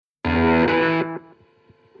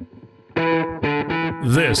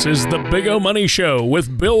This is the Big O Money Show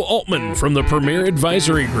with Bill Altman from the Premier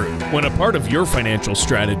Advisory Group. When a part of your financial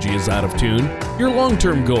strategy is out of tune, your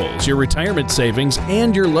long-term goals, your retirement savings,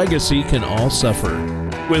 and your legacy can all suffer.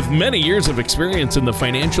 With many years of experience in the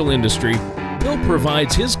financial industry, Bill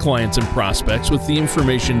provides his clients and prospects with the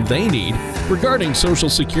information they need regarding Social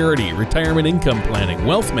Security, retirement income planning,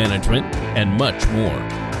 wealth management, and much more.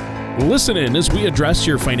 Listen in as we address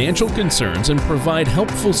your financial concerns and provide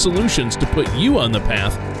helpful solutions to put you on the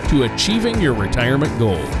path to achieving your retirement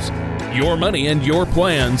goals. Your money and your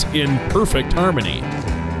plans in perfect harmony.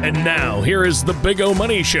 And now, here is the Big O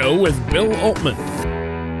Money Show with Bill Altman.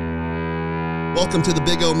 Welcome to the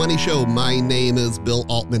Big O Money Show. My name is Bill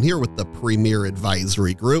Altman here with the Premier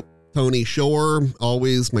Advisory Group. Tony Shore,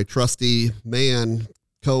 always my trusty man,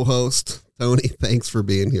 co-host. Tony, thanks for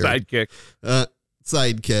being here.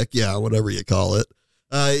 Sidekick, yeah, whatever you call it.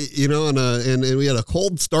 And we had a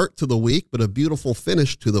cold start to the week, but a beautiful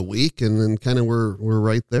finish to the week, and then kind of we're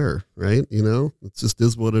right there, right? You know, it just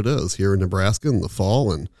is what it is here in Nebraska in the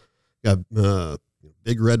fall, and got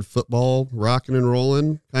big red football rocking and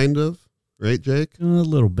rolling, kind of, right, Jake? A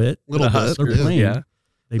little bit. They're playing. Yeah.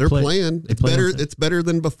 They're playing. It's better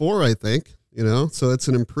than before, I think. You know, so it's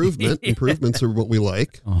an improvement. Improvements are what we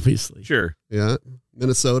like. Obviously. Sure. Yeah.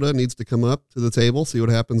 Minnesota needs to come up to the table, see what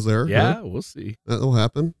happens there. Yeah, huh? We'll see. That'll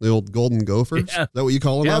happen. The old Golden Gophers. Yeah. Is that what you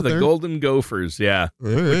call them out there? Yeah, the Golden Gophers, yeah. All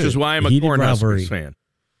right. Which is why I'm a Cornhuskers fan.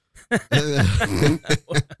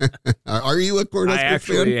 Are you a Cornhuskers fan? I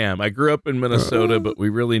actually am. I grew up in Minnesota, but we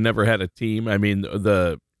really never had a team. I mean,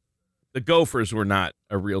 the Gophers were not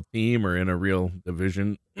a real team or in a real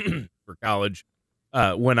division for college.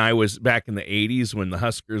 When I was back in the 80s when the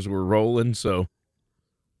Huskers were rolling. So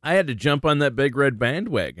I had to jump on that big red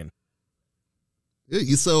bandwagon.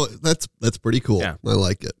 Yeah, so that's pretty cool. Yeah. I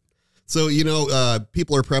like it. So,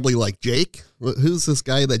 people are probably like, Jake, who's this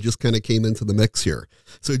guy that just kind of came into the mix here?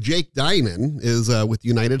 So Jake Dinan is with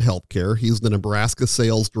United Healthcare. He's the Nebraska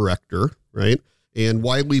sales director, right? And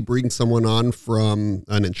why we bring someone on from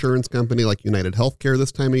an insurance company like United Healthcare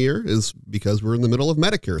this time of year is because we're in the middle of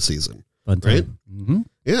Medicare season. Fun time. Right? Mm-hmm.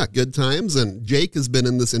 Yeah, good times. And Jake has been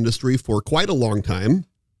in this industry for quite a long time.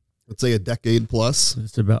 Let's say a decade plus.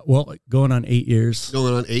 It's about, going on 8 years.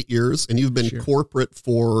 Going on 8 years. And you've been corporate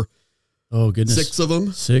for, oh goodness, 6 of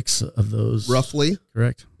them? 6 of those. Roughly.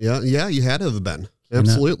 Correct. Yeah, you had to have been.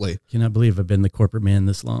 Absolutely. Cannot believe I've been the corporate man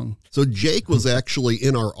this long. So Jake was actually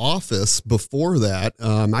in our office before that.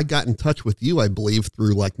 I got in touch with you, I believe,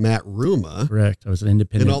 through like Matt Ruma. Correct. I was an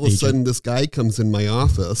independent And all of a sudden this guy comes in my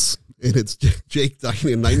office and it's Jake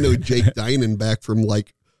Dinan. And I know Jake Dinan back from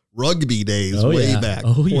like rugby days back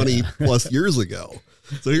 20 plus years ago.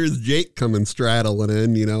 So here's Jake coming straddling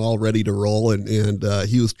in, all ready to roll. And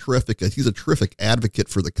he was terrific. He's a terrific advocate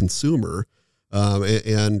for the consumer.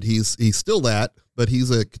 And he's still that, but he's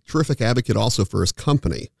a terrific advocate also for his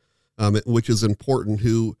company, which is important.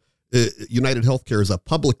 United Healthcare is a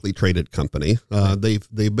publicly traded company. They've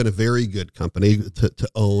been a very good company to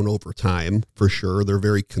own over time, for sure. They're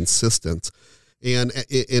very consistent, and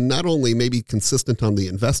not only maybe consistent on the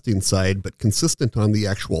investing side, but consistent on the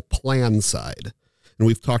actual plan side. And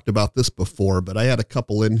we've talked about this before, but I had a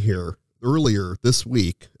couple in here earlier this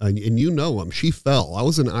week, and you know him. She fell. I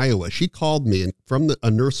was in Iowa. She called me from a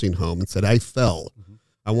nursing home and said, I fell. Mm-hmm.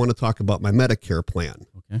 I want to talk about my Medicare plan.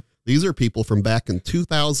 Okay. These are people from back in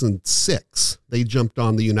 2006. They jumped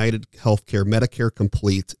on the United Healthcare Medicare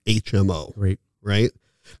Complete HMO. Great. Right.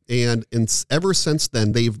 And ever since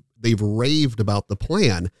then, they've raved about the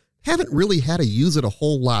plan. Haven't really had to use it a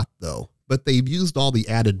whole lot, though. But they've used all the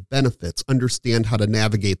added benefits, understand how to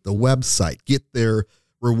navigate the website, get their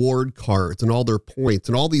reward cards and all their points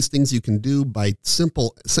and all these things you can do by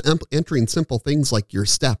entering simple things like your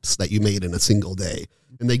steps that you made in a single day,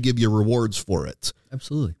 and they give you rewards for it.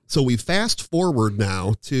 Absolutely. So we fast forward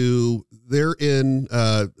now to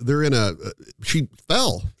she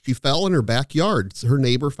fell in her backyard. Her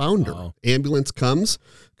neighbor found her. Wow. Ambulance comes,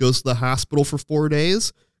 goes to the hospital for 4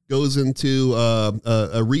 days, goes into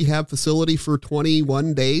a rehab facility for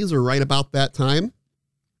 21 days or right about that time.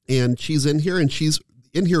 And she's in here, and she's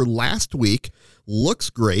in here last week, looks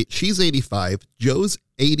great. She's 85. Joe's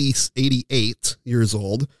 88 years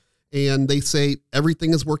old. And they say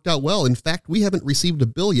everything has worked out well. In fact, we haven't received a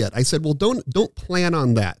bill yet. I said, well, don't plan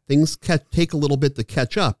on that. Things take a little bit to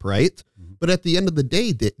catch up, right? Mm-hmm. But at the end of the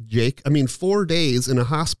day, Jake, 4 days in a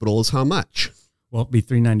hospital is how much? Well, it'd be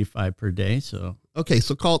 $395 per day. So okay,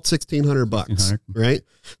 so call it $1,600, right?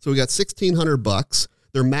 So we got $1,600.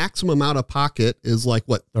 Their maximum out of pocket is like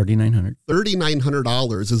what? $3,900.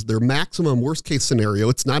 $3,900 is their maximum worst case scenario.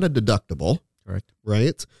 It's not a deductible. Correct.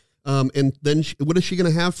 Right. And then what is she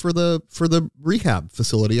going to have for the rehab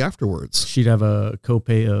facility afterwards? She'd have a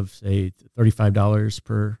copay of say $35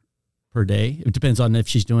 per day. It depends on if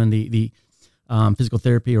she's doing the physical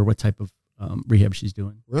therapy or what type of rehab she's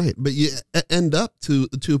doing. Right. But you end up to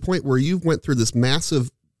a point where you've went through this massive,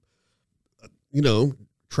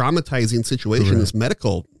 traumatizing situation, Correct. This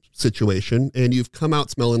medical situation, and you've come out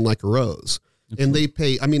smelling like a rose. That's and they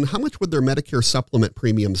pay, how much would their Medicare supplement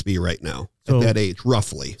premiums be right now at that age,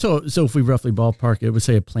 roughly? So if we roughly ballpark, it would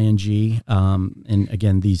say a Plan G. And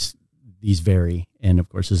again, these vary. And of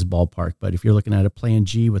course, this is ballpark. But if you're looking at a Plan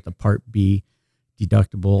G with a Part B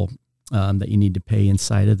deductible that you need to pay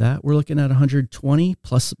inside of that, we're looking at $120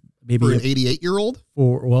 plus maybe for an 88-year-old.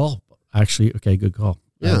 Okay, good call.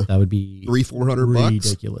 Yeah, that would be $300-400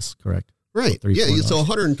 ridiculous. Correct. Right. So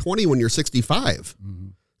 120 when you're 65. Mm-hmm.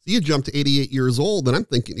 So you jump to 88 years old, and I'm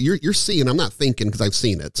thinking, you're seeing, I'm not thinking because I've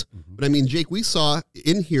seen it, mm-hmm. but Jake, we saw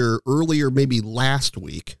in here earlier, maybe last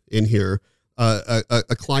week in here,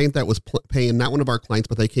 a client that was paying, not one of our clients,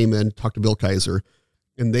 but they came in, talked to Bill Kaiser,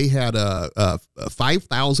 and they had a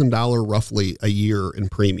 $5,000 roughly a year in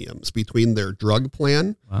premiums between their drug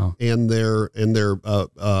plan wow. and their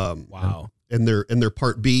wow. And their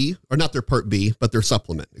Part B, or not their Part B, but their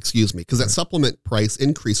supplement, excuse me, because that supplement price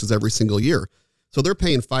increases every single year. So they're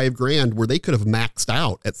paying $5,000 where they could have maxed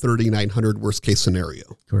out at $3,900 worst case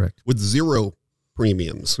scenario. Correct. With zero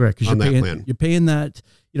premiums. Correct. On that plan. You're paying that,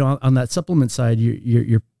 on that supplement side,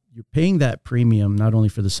 you're paying that premium not only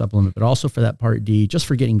for the supplement, but also for that Part D, just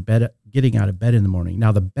for getting out of bed in the morning.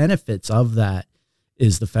 Now, the benefits of that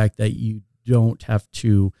is the fact that you don't have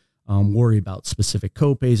to worry about specific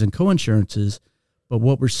copays and coinsurances. But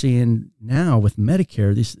what we're seeing now with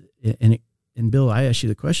Medicare, and Bill, I asked you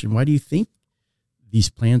the question, why do you think these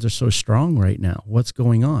plans are so strong right now? What's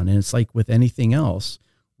going on? And it's like with anything else,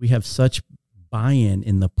 we have such buy-in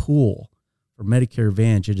in the pool for Medicare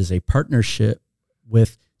Advantage. It is a partnership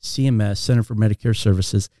with CMS, Center for Medicare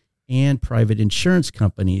Services, and private insurance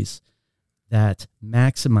companies that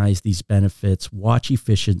maximize these benefits, watch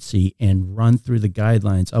efficiency, and run through the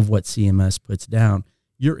guidelines of what CMS puts down.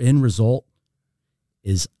 Your end result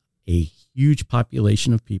is a huge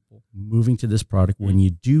population of people moving to this product. When you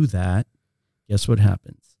do that, guess what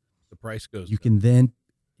happens? The price goes You can then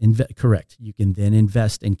correct. You can then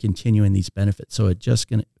invest and continue in these benefits. So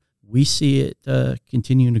we see it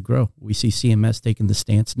continuing to grow. We see CMS taking the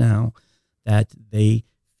stance now that they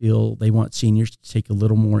feel they want seniors to take a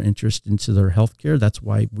little more interest into their health care. That's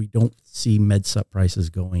why we don't see MedSup prices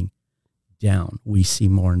going down. We see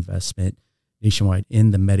more investment nationwide in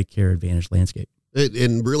the Medicare Advantage landscape.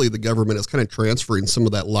 And really, the government is kind of transferring some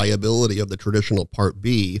of that liability of the traditional Part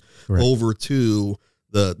B Correct. Over to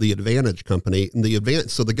the Advantage company. And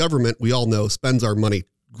so the government, we all know, spends our money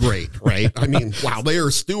great, right? Wow, they are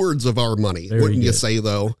stewards of our money. Wouldn't you say,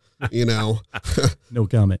 though? No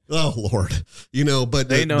comment. Oh, Lord. But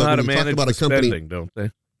they know how to manage the spending, don't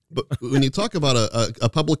they? But when you talk about a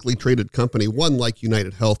publicly traded company, one like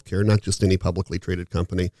United Healthcare, not just any publicly traded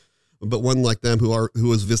company, but one like them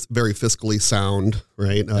who is very fiscally sound,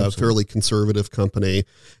 right? Fairly conservative company,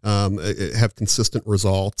 have consistent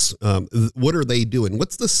results. What are they doing?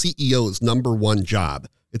 What's the CEO's number one job?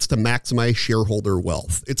 It's to maximize shareholder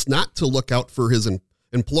wealth. It's not to look out for his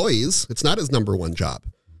employees. It's not his number one job.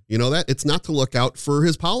 You know that? It's not to look out for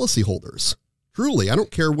his policyholders. Truly, I don't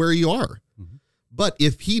care where you are. Mm-hmm. But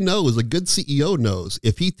if he knows, a good CEO knows,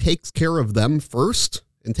 if he takes care of them first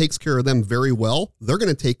and takes care of them very well, they're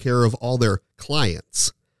going to take care of all their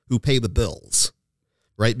clients who pay the bills,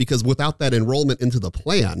 right? Because without that enrollment into the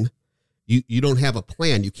plan, you don't have a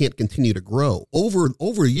plan. You can't continue to grow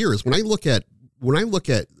over years. When I look at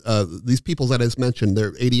these people that I just mentioned,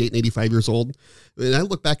 they're 88 and 85 years old. And I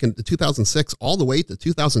look back into 2006 all the way to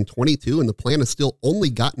 2022, and the plan has still only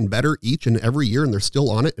gotten better each and every year, and they're still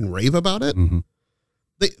on it and rave about it. Mm-hmm.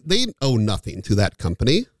 They owe nothing to that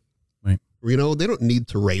company. Right. They don't need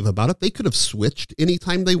to rave about it. They could have switched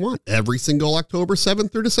anytime they want. Every single October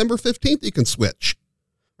 7th or December 15th, you can switch.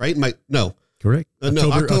 Right? Correct.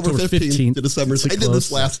 October 15th to December 6th. I did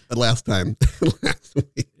this last time. Last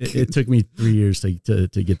week. It took me 3 years to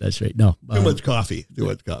get that straight. No. Too much coffee.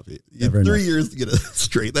 3 years to get it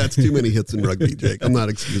straight. That's too many hits in rugby, Jake. I'm not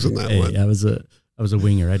excusing that one. I was a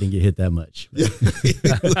winger. I didn't get hit that much. Yeah,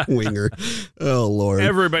 winger. Oh, Lord.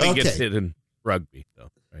 Everybody gets hit in rugby,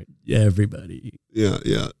 though, right? Yeah, everybody. Yeah.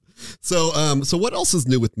 So what else is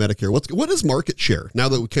new with Medicare? What is market share? Now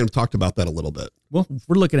that we kind of talked about that a little bit. Well,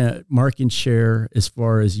 we're looking at market share as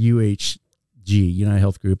far as UHG, United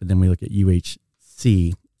Health Group, and then we look at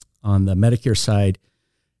UHC on the Medicare side,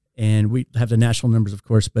 and we have the national numbers, of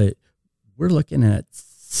course, but we're looking at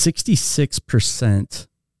 66%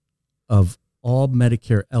 of all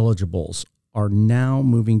Medicare eligibles are now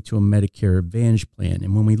moving to a Medicare Advantage plan.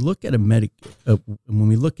 And when we look at when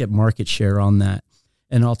we look at market share on that,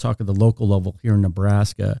 and I'll talk at the local level here in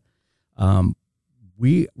Nebraska,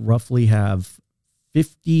 we roughly have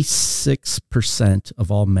 56%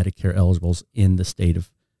 of all Medicare eligibles in the state of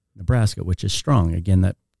Nebraska, which is strong. Again,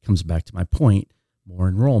 that comes back to my point. More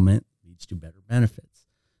enrollment leads to better benefits.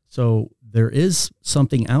 So there is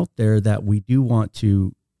something out there that we do want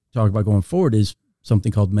to talk about going forward, is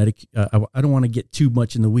something called I don't want to get too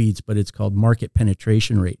much in the weeds, but it's called market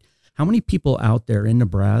penetration rate. How many people out there in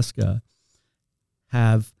Nebraska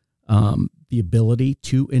have the ability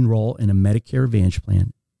to enroll in a Medicare Advantage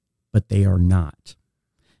plan, but they are not?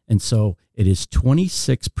 And so it is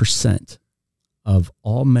 26% of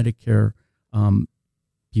all Medicare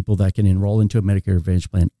people that can enroll into a Medicare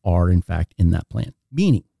Advantage plan are in fact in that plan,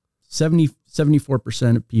 meaning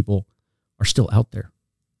 74% of people are still out there.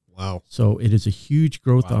 Wow. So it is a huge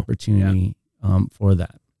growth opportunity for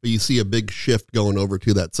that. But you see a big shift going over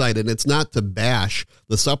to that side, and it's not to bash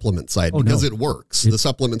the supplement side because it works. The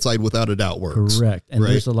supplement side, without a doubt, works. Correct. And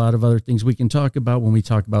there's a lot of other things we can talk about when we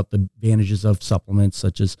talk about the advantages of supplements,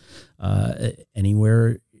 such as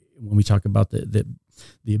anywhere. When we talk about the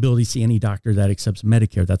ability to see any doctor that accepts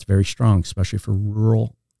Medicare, that's very strong, especially for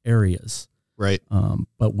rural areas. Right.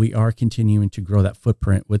 But we are continuing to grow that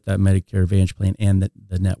footprint with that Medicare Advantage plan and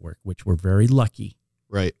the network, which we're very lucky.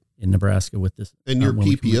 Right. In Nebraska with this. And your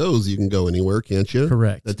PPOs, you can go anywhere, can't you?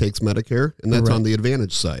 Correct. That takes Medicare, and that's on the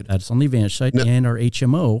Advantage side. That's on the Advantage side. And our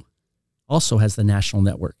HMO also has the national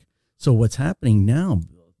network. So what's happening now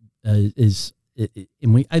I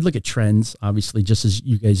look at trends, obviously, just as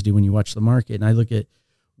you guys do when you watch the market, and I look at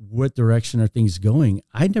what direction are things going.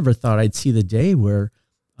 I never thought I'd see the day where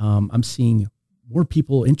I'm seeing more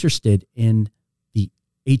people interested in the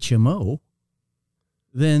HMO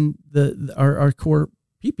than our core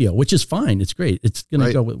PPO, which is fine. It's great. It's going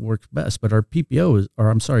to go what works best. But our PPO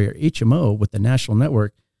our HMO with the national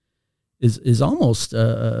network is almost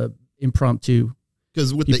impromptu.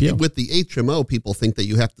 Because with the HMO, people think that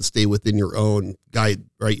you have to stay within your own guide,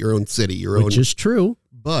 right? Your own city, which is true.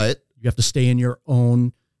 But you have to stay in your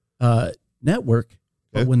own network.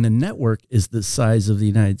 But when the network is the size of the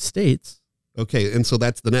United States. Okay. And so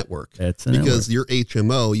that's the network. That's the because network. your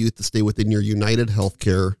HMO, you have to stay within your United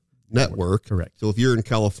Healthcare network. Correct. So if you're in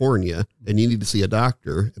California and you need to see a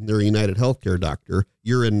doctor and they're a United Healthcare doctor,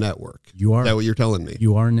 you're in network. You are. Is that what you're telling me?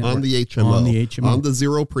 You are network. On the HMO. On the HMO. On the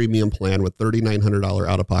zero premium plan with $3,900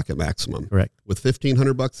 out-of-pocket maximum. Correct. With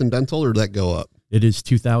 $1,500 in dental, or did that go up? It is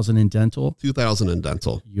 $2,000 in dental. $2,000 in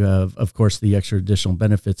dental. You have, of course, the extra additional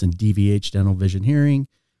benefits in DVH, dental, vision, hearing.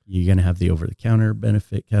 You're going to have the over-the-counter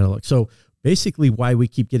benefit catalog. So basically why we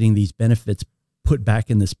keep getting these benefits put back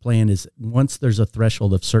in this plan is once there's a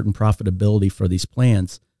threshold of certain profitability for these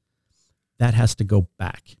plans, that has to go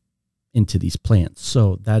back into these plans.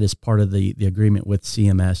 So that is part of the agreement with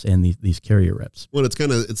CMS and these carrier reps. Well,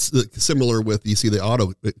 it's similar with, you see the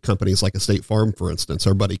auto companies like a State Farm, for instance,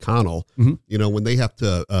 our buddy Connell, when they have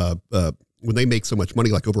to, when they make so much money,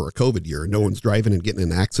 like over a COVID year, no one's driving and getting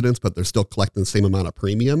in accidents, but they're still collecting the same amount of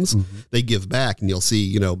premiums. They give back, and you'll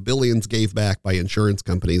see, billions gave back by insurance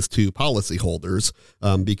companies to policyholders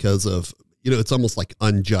because of, it's almost like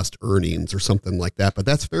unjust earnings or something like that. But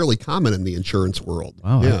that's fairly common in the insurance world.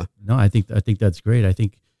 Wow. Yeah. I think that's great. I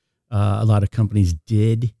think a lot of companies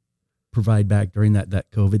did provide back during that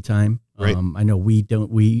COVID time. Right. I know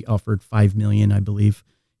we offered $5 million, I believe,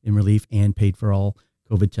 in relief and paid for all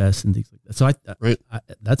COVID tests and things like that. So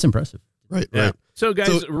that's impressive. Right. Yeah. Right. So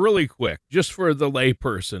guys, really quick, just for the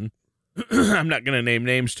layperson, I'm not going to name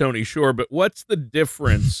names, Tony Shore, but what's the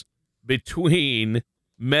difference between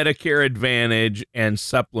Medicare Advantage and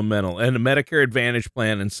Supplemental, and a Medicare Advantage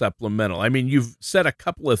plan and Supplemental? I mean, you've said a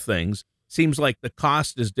couple of things. Seems like the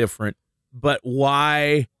cost is different, but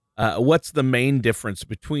why? What's the main difference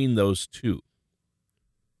between those two?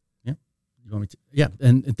 Yeah. You want me to? Yeah.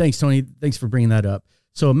 And thanks, Tony. Thanks for bringing that up.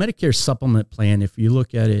 So a Medicare supplement plan, if you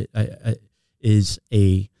look at it, is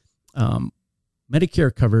a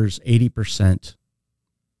Medicare covers 80%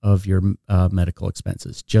 of your medical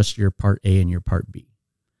expenses, just your Part A and your Part B.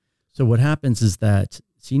 So what happens is that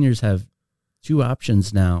seniors have two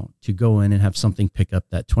options now to go in and have something pick up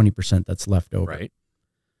that 20% that's left over. Right.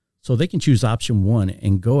 So they can choose option one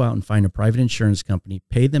and go out and find a private insurance company,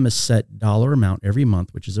 pay them a set dollar amount every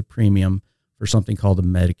month, which is a premium for something called a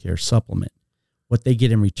Medicare supplement. What they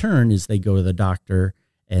get in return is they go to the doctor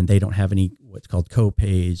and they don't have any what's called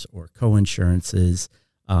co-pays or co-insurances.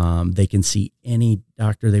 They can see any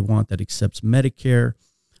doctor they want that accepts Medicare.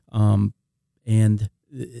 And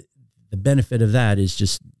the benefit of that is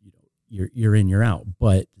just, you're in, you're out.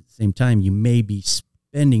 But at the same time, you may be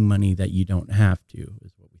spending money that you don't have to,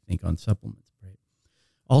 is what we think on supplements, right?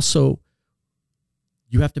 Also,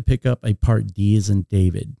 you have to pick up a Part D as in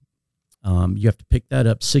David. You have to pick that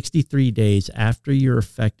up 63 days after you're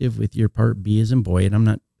effective with your Part B as in boy. And I'm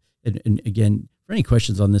not, and again, for any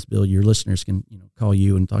questions on this, Bill, your listeners can, call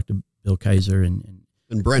you and talk to Bill Kaiser and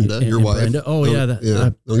Brenda, your wife. Brenda. Oh, don't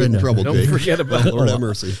get in trouble, Don't Jake. forget about Lord have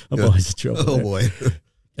mercy. I'm always in trouble. Oh, boy.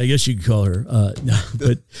 I guess you could call her. No,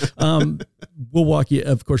 but we'll walk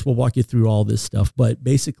you through all this stuff. But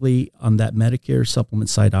basically, on that Medicare supplement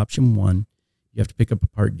side, option 1, you have to pick up a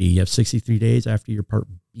Part D. You have 63 days after your Part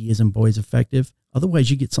B as in boy is effective.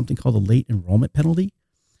 Otherwise, you get something called a late enrollment penalty.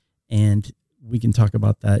 And we can talk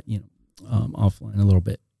about that, offline a little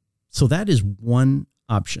bit. So that is one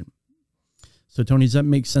option. So Tony, does that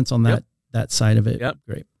make sense on that side of it? Yep.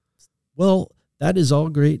 Great. Well, that is all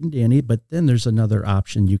great and dandy, but then there's another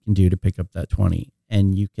option you can do to pick up that 20,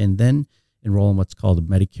 and you can then enroll in what's called a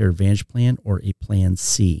Medicare Advantage plan or a Plan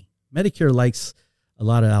C. Medicare likes a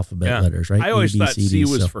lot of alphabet letters, right? I always thought C, C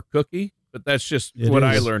was for cookie, but that's just what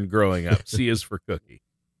I learned growing up. C is for cookie.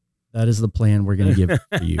 That is the plan we're going to give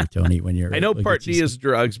to you, Tony, when you're. I know Part D is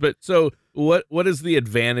drugs, but so what is the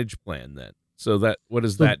Advantage plan then? So what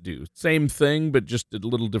does that do? Same thing, but just a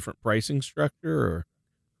little different pricing structure, or?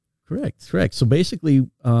 Correct. So basically,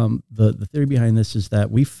 the theory behind this is that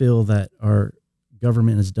we feel that our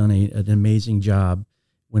government has done an amazing job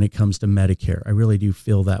when it comes to Medicare. I really do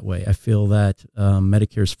feel that way. I feel that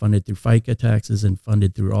Medicare is funded through FICA taxes and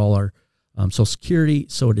funded through all our Social Security.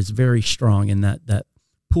 So it is very strong, and that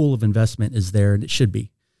pool of investment is there, and it should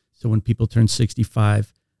be. So when people turn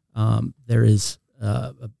 65, there is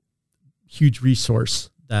a huge resource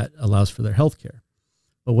that allows for their health care.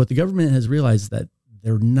 But what the government has realized is that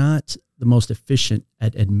they're not the most efficient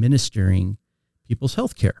at administering people's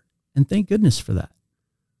health care. And thank goodness for that.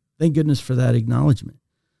 Thank goodness for that acknowledgement.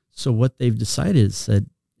 So what they've decided is said,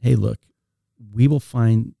 hey, look, we will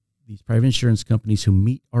find these private insurance companies who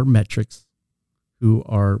meet our metrics, who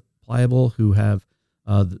are pliable, who have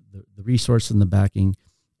the resource and the backing,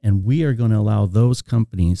 and we are going to allow those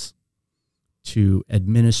companies to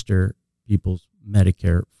administer people's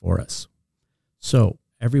Medicare for us. So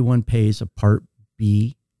everyone pays a Part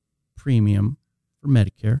B premium for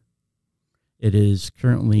Medicare. It is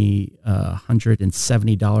currently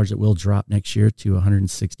 $170. It will drop next year to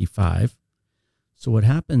 $165. So what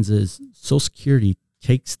happens is Social Security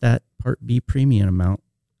takes that Part B premium amount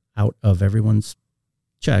out of everyone's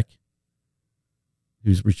check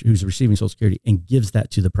who's receiving Social Security and gives that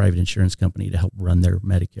to the private insurance company to help run their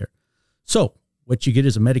Medicare. So what you get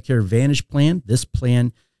is a Medicare Advantage plan. This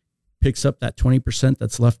plan picks up that 20%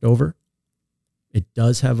 that's left over. It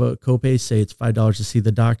does have a copay. Say it's $5 to see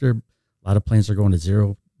the doctor. A lot of plans are going to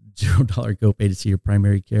 $0 copay to see your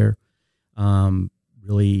primary care.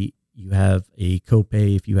 Really, you have a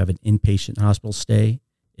copay if you have an inpatient hospital stay.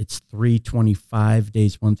 It's $325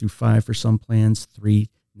 days 1 through 5 for some plans,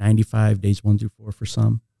 $395 days 1 through 4 for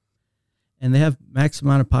some. And they have max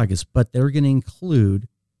amount of pockets, but they're going to include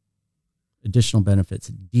additional benefits,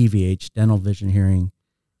 DVH, dental, vision, hearing,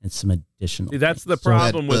 and some additional. See, that's the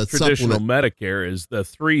problem with traditional Medicare is the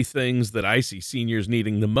three things that I see seniors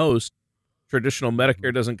needing the most. Traditional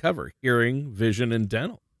Medicare doesn't cover: hearing, vision, and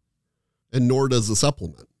dental. And nor does the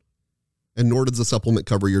supplement. And nor does the supplement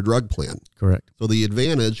cover your drug plan. Correct. So the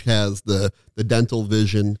Advantage has the dental,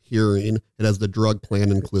 vision, hearing. It has the drug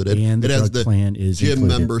plan included. And it has drug the plan is gym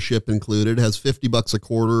included. membership included. It has $50 a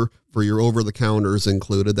quarter for your over-the-counters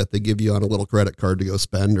included that they give you on a little credit card to go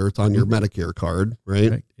spend, or it's on your Medicare card, right?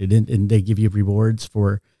 Correct. And they give you rewards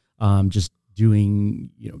for just doing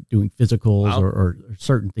physicals or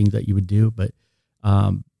certain things that you would do. But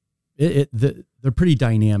they're pretty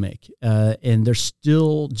dynamic, and they're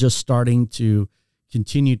still just starting to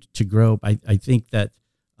continue to grow. I think that,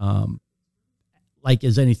 like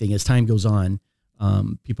as anything, as time goes on,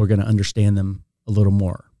 people are going to understand them a little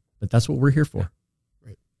more. But that's what we're here for.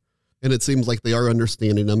 Right. And it seems like they are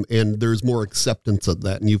understanding them, and there's more acceptance of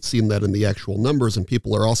that. And you've seen that in the actual numbers, and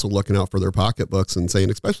people are also looking out for their pocketbooks and saying,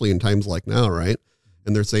 especially in times like now, right?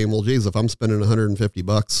 And they're saying, well, geez, if I'm spending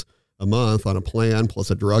 $150 a month on a plan plus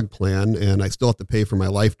a drug plan, and I still have to pay for my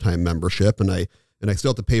lifetime membership, and I still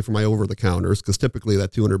have to pay for my over-the-counters, because typically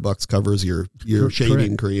that $200 covers your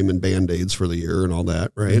shaving cream and Band-Aids for the year and all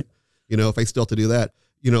that, right? If I still have to do that,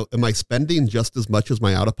 am I spending just as much as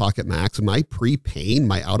my out-of-pocket max? Am I prepaying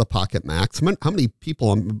my out-of-pocket max? How many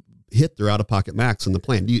people hit their out-of-pocket max in the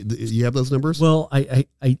plan? Do you have those numbers? Well, I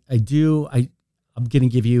do. I'm going to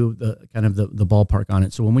give you the kind of the ballpark on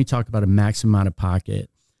it. So when we talk about a maximum out of pocket,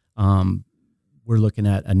 we're looking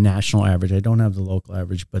at a national average. I don't have the local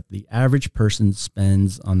average, but the average person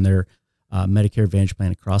spends on their Medicare Advantage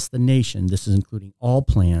plan across the nation, this is including all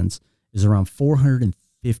plans, is around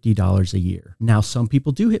 $450 a year. Now, some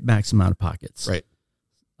people do hit maximum out of pockets. Right.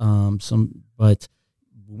 But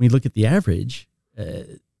when we look at the average,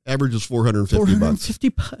 average is $450.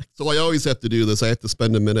 $450. So I always have to do this. I have to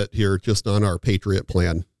spend a minute here just on our Patriot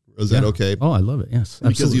plan. Is that okay? Oh, I love it. Yes.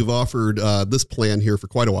 Because absolutely. you've offered this plan here for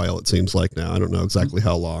quite a while, it seems like now. I don't know exactly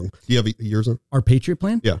how long. Do you have years on? Our Patriot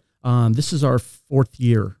plan? Yeah. This is our fourth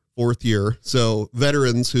year. So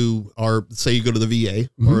veterans who are, say you go to the VA,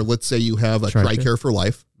 or let's say you have a TRICARE for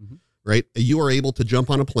life, right? You are able to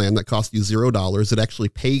jump on a plan that costs you $0. It actually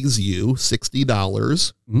pays you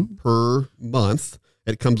 $60 per month.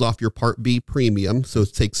 It comes off your Part B premium. So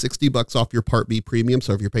it takes $60 off your Part B premium.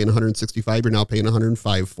 So if you're paying $165, you're now paying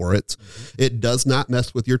 $105 for it. It does not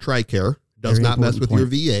mess with your TRICARE. Does not mess with your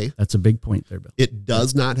VA. That's a big point there, Bill. It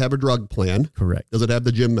does not have a drug plan. Correct. Does it have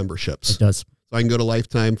the gym memberships? It does. So I can go to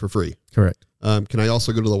Lifetime for free. Correct. Can I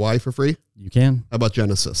also go to the Y for free? You can. How about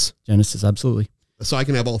Genesis? Genesis, absolutely. So I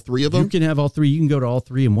can have all three of them? You can have all three. You can go to all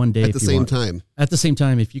three in one day at the same time. At the same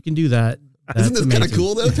time, if you can do that. Isn't this kind of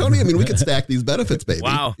cool though, Tony? I mean, we could stack these benefits, baby.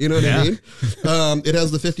 Wow. You know what I mean? It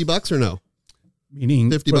has the $50 or no? Meaning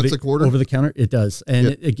 $50 a quarter? Over the counter? It does.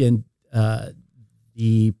 And again,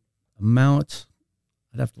 the amount,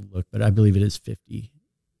 I'd have to look, but I believe it is 50.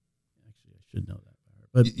 Actually, I should know that.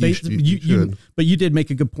 But you did make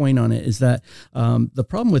a good point on it, is that the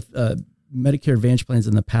problem with Medicare Advantage plans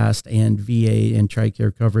in the past and VA and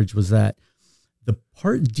TRICARE coverage was that the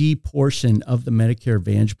Part D portion of the Medicare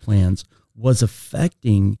Advantage plans was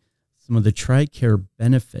affecting some of the TRICARE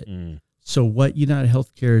benefit. So what United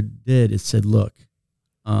Healthcare did is said, look,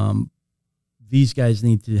 these guys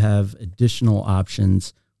need to have additional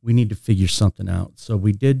options. We need to figure something out. So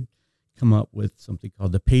we did come up with something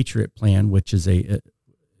called the Patriot Plan, which is it's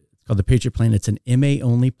called the Patriot Plan. It's an MA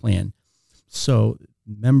only plan. So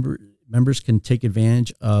members can take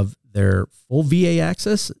advantage of their full VA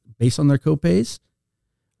access based on their copays.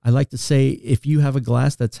 I like to say, if you have a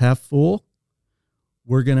glass that's half full,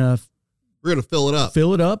 we're gonna fill it up.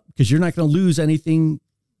 Fill it up, because you're not going to lose anything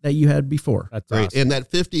that you had before. That's right. Awesome. And that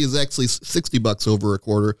 50 is actually $60 over a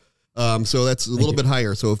quarter. So that's a little bit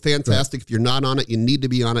higher. So fantastic. Right. If you're not on it, you need to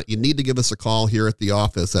be on it. You need to give us a call here at the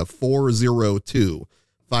office at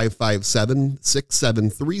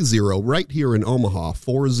 402-557-6730 right here in Omaha,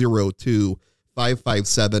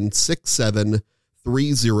 402-557-6730.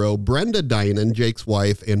 Brenda Dinan, Jake's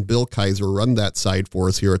wife, and Bill Kaiser run that side for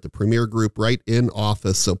us here at the Premier Group right in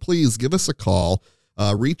office. So please give us a call,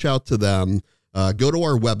 reach out to them, go to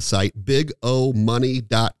our website,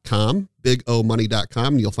 bigomoney.com,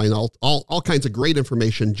 bigomoney.com. You'll find all kinds of great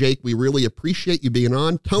information. Jake, we really appreciate you being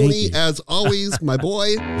on. Tony, as always, my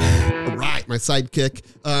boy. All right, my sidekick.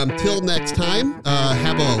 Till next time,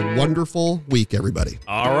 have a wonderful week, everybody.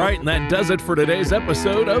 All right, and that does it for today's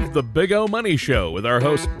episode of The Big O Money Show with our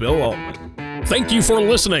host, Bill Altman. Thank you for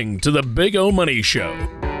listening to The Big O Money Show.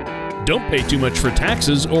 Don't pay too much for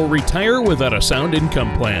taxes or retire without a sound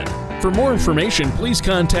income plan. For more information, please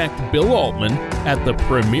contact Bill Altman at the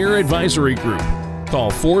Premier Advisory Group.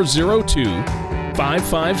 Call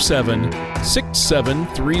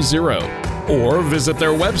 402-557-6730 or visit their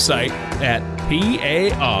website at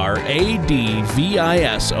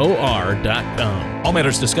paradvisor.com. All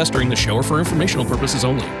matters discussed during the show are for informational purposes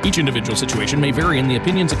only. Each individual situation may vary, and the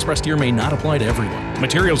opinions expressed here may not apply to everyone.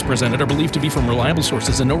 Materials presented are believed to be from reliable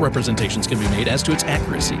sources, and no representations can be made as to its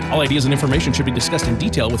accuracy. All ideas and information should be discussed in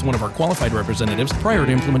detail with one of our qualified representatives prior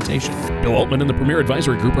to implementation. Bill Altman and the Premier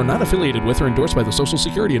Advisory Group are not affiliated with or endorsed by the Social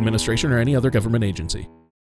Security Administration or any other government agency.